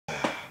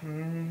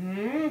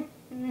Hey,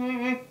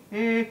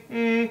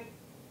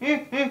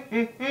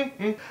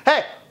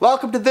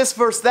 welcome to This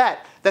Versus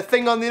That, the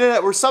thing on the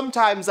internet where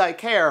sometimes I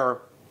care,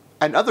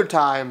 and other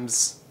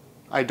times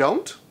I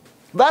don't.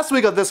 Last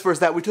week on This Versus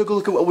That, we took a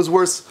look at what was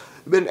worse,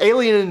 an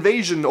alien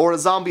invasion or a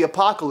zombie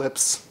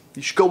apocalypse.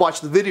 You should go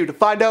watch the video to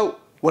find out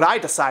what I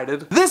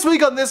decided. This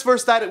week on This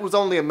Versus That, it was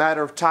only a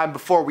matter of time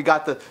before we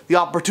got the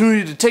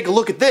opportunity to take a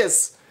look at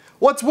this.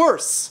 What's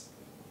worse?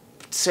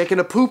 Taking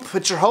a poop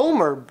at your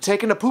home or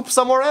taking a poop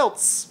somewhere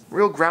else?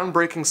 Real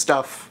groundbreaking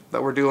stuff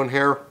that we're doing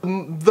here.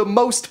 The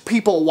most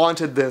people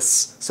wanted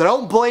this, so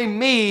don't blame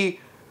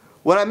me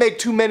when I make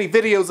too many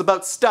videos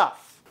about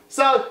stuff.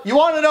 So, you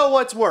want to know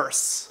what's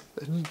worse?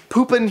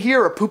 Pooping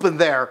here or pooping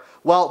there?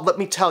 Well, let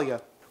me tell you.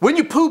 When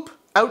you poop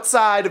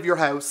outside of your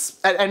house,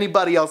 at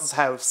anybody else's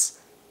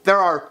house, there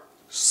are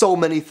so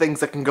many things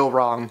that can go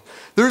wrong.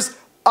 There's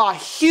a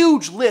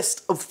huge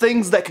list of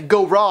things that could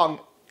go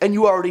wrong, and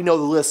you already know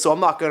the list, so I'm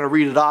not going to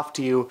read it off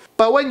to you.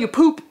 But when you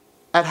poop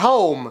at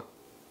home,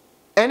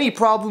 any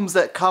problems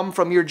that come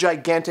from your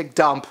gigantic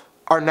dump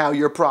are now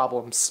your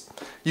problems.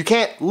 You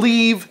can't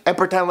leave and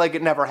pretend like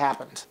it never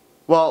happened.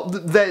 Well,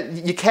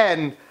 then you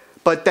can,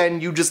 but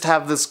then you just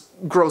have this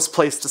gross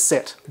place to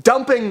sit.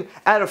 Dumping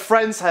at a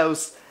friend's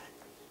house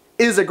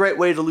is a great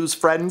way to lose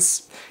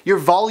friends. Your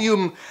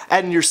volume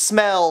and your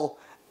smell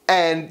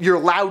and your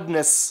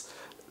loudness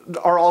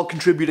are all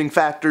contributing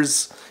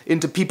factors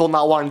into people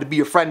not wanting to be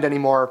your friend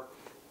anymore.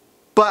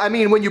 But I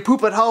mean, when you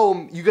poop at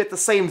home, you get the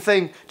same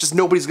thing, just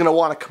nobody's gonna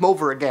want to come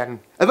over again.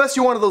 Unless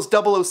you're one of those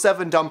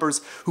 007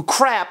 dumpers who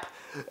crap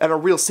and are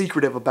real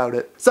secretive about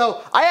it.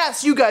 So, I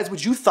asked you guys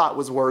what you thought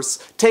was worse,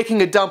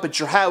 taking a dump at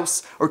your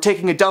house or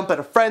taking a dump at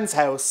a friend's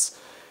house,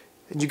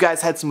 and you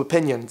guys had some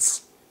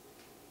opinions.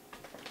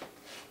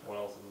 What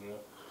else is new?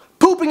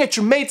 Pooping at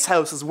your mate's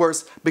house is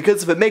worse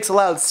because if it makes a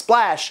loud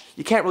splash,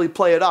 you can't really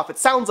play it off. It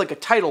sounds like a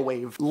tidal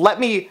wave. Let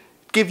me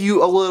give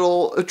you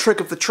a trick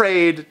of the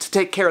trade to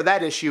take care of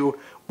that issue.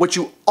 What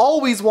you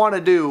always want to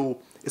do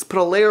is put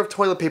a layer of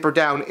toilet paper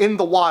down in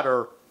the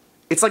water.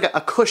 It's like a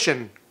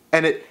cushion,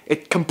 and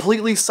it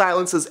completely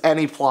silences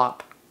any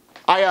plop.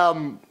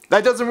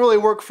 That doesn't really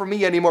work for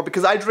me anymore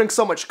because I drink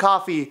so much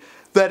coffee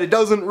that it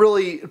doesn't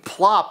really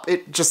plop.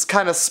 It just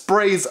kind of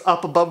sprays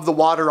up above the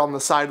water on the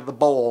side of the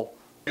bowl.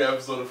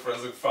 Episode of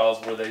Forensic Files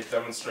where they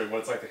demonstrate what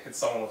it's like to hit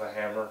someone with a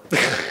hammer.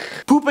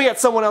 Pooping at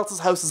someone else's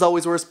house is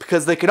always worse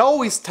because they can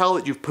always tell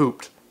that you've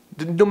pooped,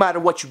 no matter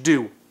what you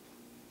do.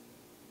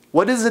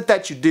 What is it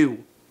that you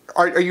do?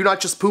 Are you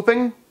not just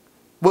pooping?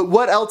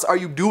 What else are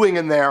you doing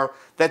in there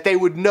that they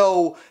would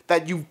know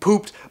that you've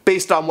pooped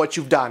based on what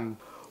you've done?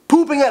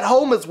 Pooping at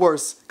home is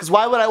worse, because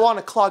why would I want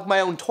to clog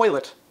my own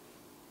toilet?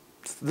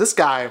 This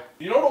guy.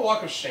 You know what a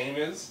walk of shame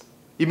is?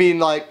 You mean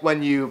like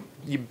when you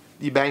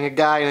bang a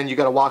guy and then you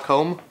gotta walk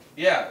home?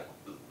 Yeah,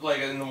 like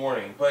in the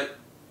morning. But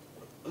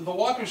the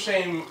walk of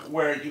shame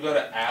where you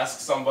gotta ask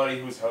somebody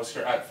whose house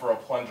you're at for a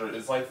plunger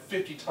is like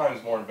 50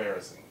 times more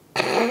embarrassing.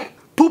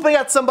 Pooping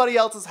at somebody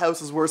else's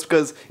house is worse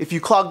because if you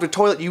clog the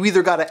toilet, you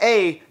either gotta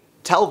A,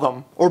 tell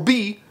them, or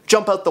B,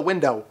 jump out the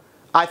window.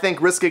 I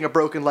think risking a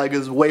broken leg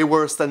is way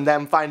worse than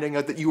them finding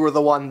out that you were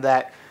the one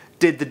that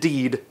did the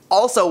deed.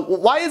 Also,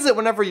 why is it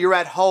whenever you're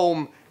at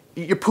home,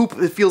 your poop,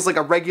 it feels like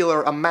a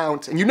regular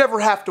amount, and you never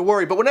have to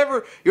worry, but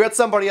whenever you're at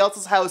somebody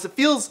else's house, it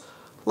feels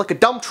like a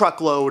dump truck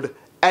load,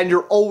 and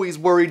you're always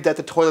worried that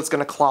the toilet's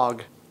gonna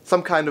clog.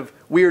 Some kind of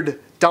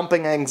weird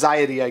dumping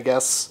anxiety, I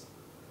guess.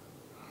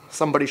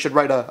 Somebody should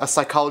write a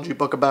psychology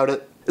book about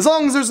it. As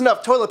long as there's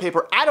enough toilet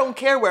paper, I don't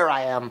care where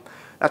I am.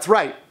 That's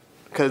right,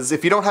 because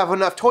if you don't have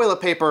enough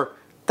toilet paper,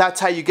 that's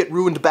how you get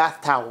ruined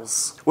bath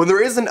towels. When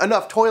there isn't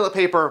enough toilet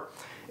paper,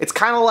 it's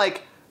kind of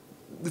like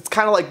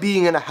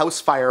being in a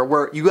house fire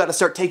where you gotta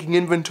start taking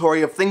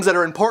inventory of things that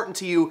are important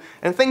to you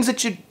and things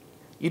that you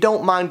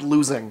don't mind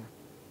losing.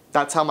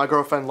 That's how my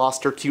girlfriend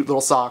lost her cute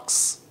little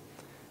socks.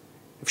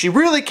 If she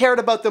really cared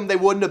about them, they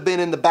wouldn't have been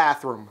in the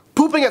bathroom.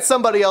 Pooping at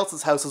somebody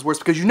else's house is worse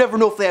because you never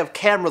know if they have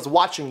cameras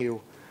watching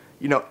you.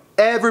 You know,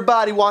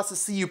 everybody wants to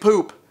see you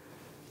poop.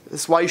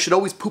 That's why you should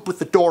always poop with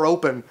the door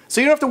open, so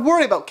you don't have to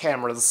worry about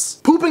cameras.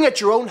 Pooping at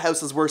your own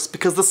house is worse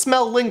because the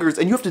smell lingers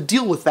and you have to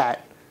deal with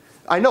that.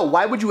 I know,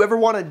 why would you ever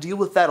want to deal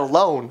with that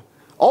alone?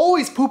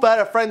 Always poop at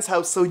a friend's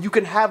house so you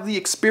can have the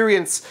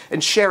experience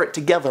and share it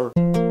together.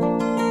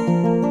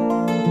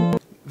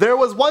 There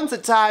was once a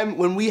time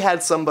when we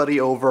had somebody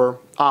over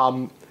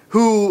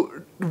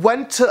who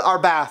went to our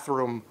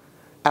bathroom,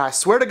 and I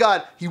swear to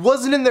God, he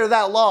wasn't in there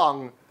that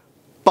long,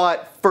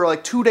 but for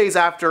like 2 days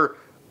after,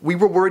 we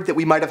were worried that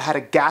we might have had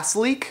a gas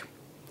leak.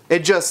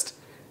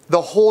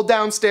 The whole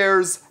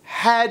downstairs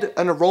had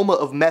an aroma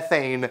of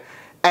methane,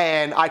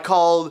 and I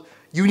called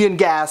Union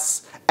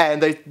Gas,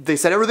 and they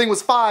said everything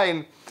was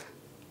fine,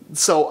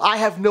 so I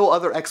have no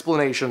other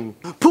explanation.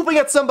 Pooping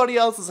at somebody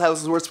else's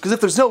house is worse because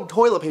if there's no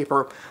toilet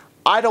paper,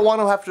 I don't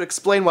want to have to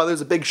explain why there's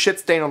a big shit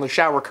stain on the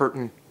shower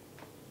curtain.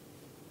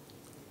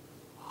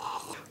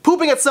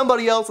 Pooping at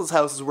somebody else's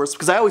house is worse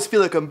because I always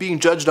feel like I'm being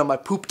judged on my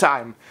poop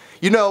time.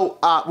 You know,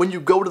 when you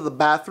go to the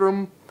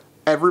bathroom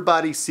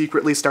everybody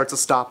secretly starts a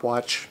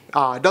stopwatch.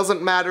 It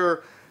doesn't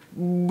matter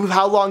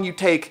how long you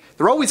take.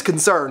 They're always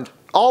concerned.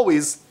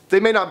 Always. They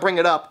may not bring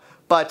it up,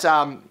 but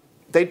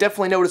they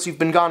definitely notice you've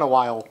been gone a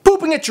while.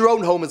 Pooping at your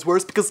own home is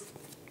worse because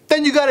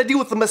then you gotta deal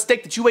with the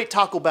mistake that you ate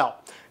Taco Bell.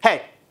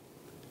 Hey,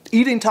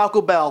 eating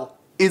Taco Bell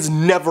is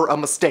never a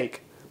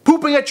mistake.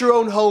 Pooping at your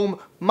own home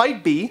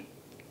might be,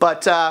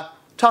 but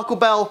Taco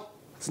Bell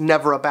is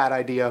never a bad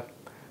idea.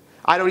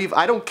 I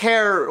don't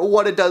care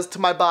what it does to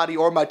my body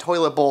or my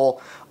toilet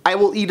bowl. I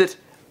will eat it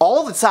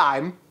all the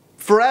time,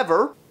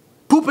 forever.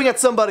 Pooping at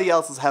somebody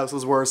else's house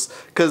is worse,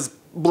 because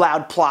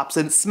loud plops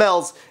and it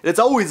smells, and it's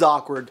always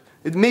awkward.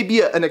 It may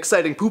be an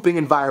exciting pooping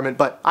environment,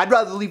 but I'd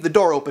rather leave the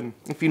door open,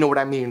 if you know what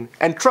I mean.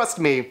 And trust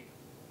me,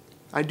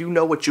 I do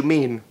know what you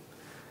mean.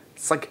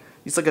 It's like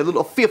a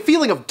little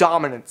feeling of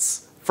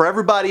dominance. For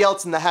everybody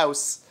else in the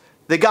house,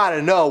 they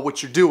gotta know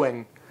what you're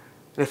doing.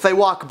 And if they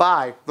walk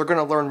by, they're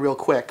gonna learn real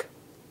quick.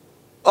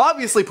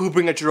 Obviously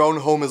pooping at your own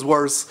home is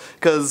worse,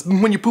 because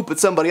when you poop at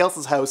somebody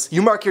else's house,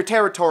 you mark your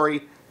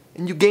territory,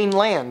 and you gain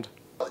land.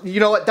 You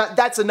know what,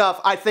 that's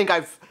enough. I think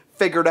I've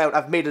figured out,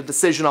 I've made a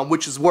decision on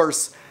which is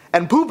worse.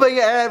 And pooping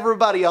at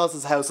everybody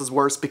else's house is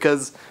worse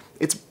because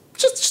it's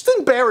just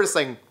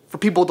embarrassing for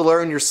people to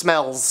learn your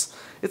smells.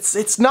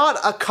 It's not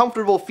a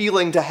comfortable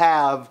feeling to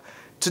have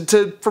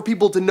for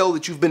people to know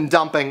that you've been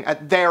dumping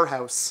at their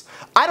house.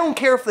 I don't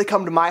care if they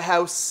come to my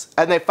house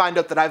and they find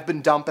out that I've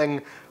been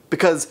dumping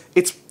because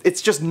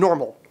it's just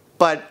normal.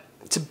 But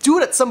to do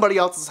it at somebody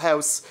else's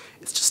house,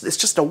 it's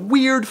just a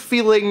weird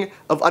feeling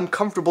of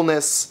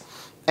uncomfortableness,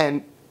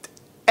 and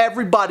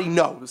everybody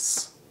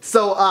knows.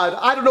 So,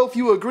 I don't know if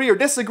you agree or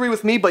disagree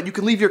with me, but you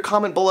can leave your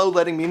comment below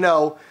letting me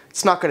know.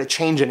 It's not going to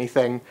change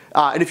anything.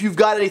 And if you've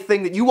got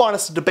anything that you want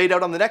us to debate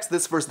out on the next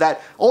This vs.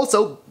 That,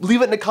 also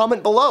leave it in a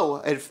comment below.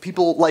 And if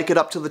people like it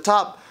up to the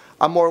top,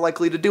 I'm more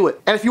likely to do it.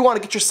 And if you want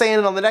to get your say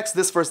in on the next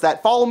This vs.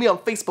 That, follow me on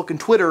Facebook and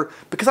Twitter,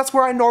 because that's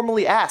where I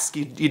normally ask,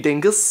 you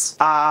dingus.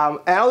 And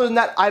other than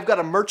that, I've got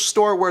a merch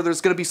store where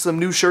there's going to be some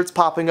new shirts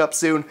popping up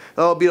soon.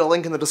 There'll be a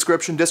link in the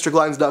description,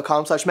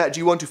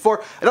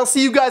 districtlines.com/MattG124, and I'll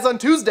see you guys on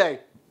Tuesday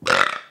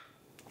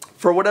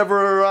for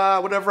whatever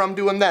I'm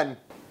doing then.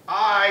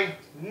 I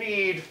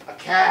need a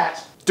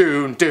cat.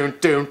 Doon doon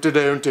doon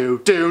doon doon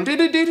doon doon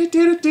doon doon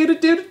doon doon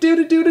doon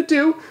doon doon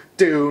doon.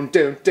 Doon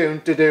doon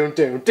doon doon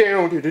doon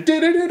doon doon doon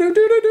doon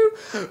doon doon.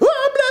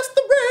 Oh, bless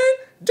the rain.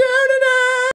 Down and out.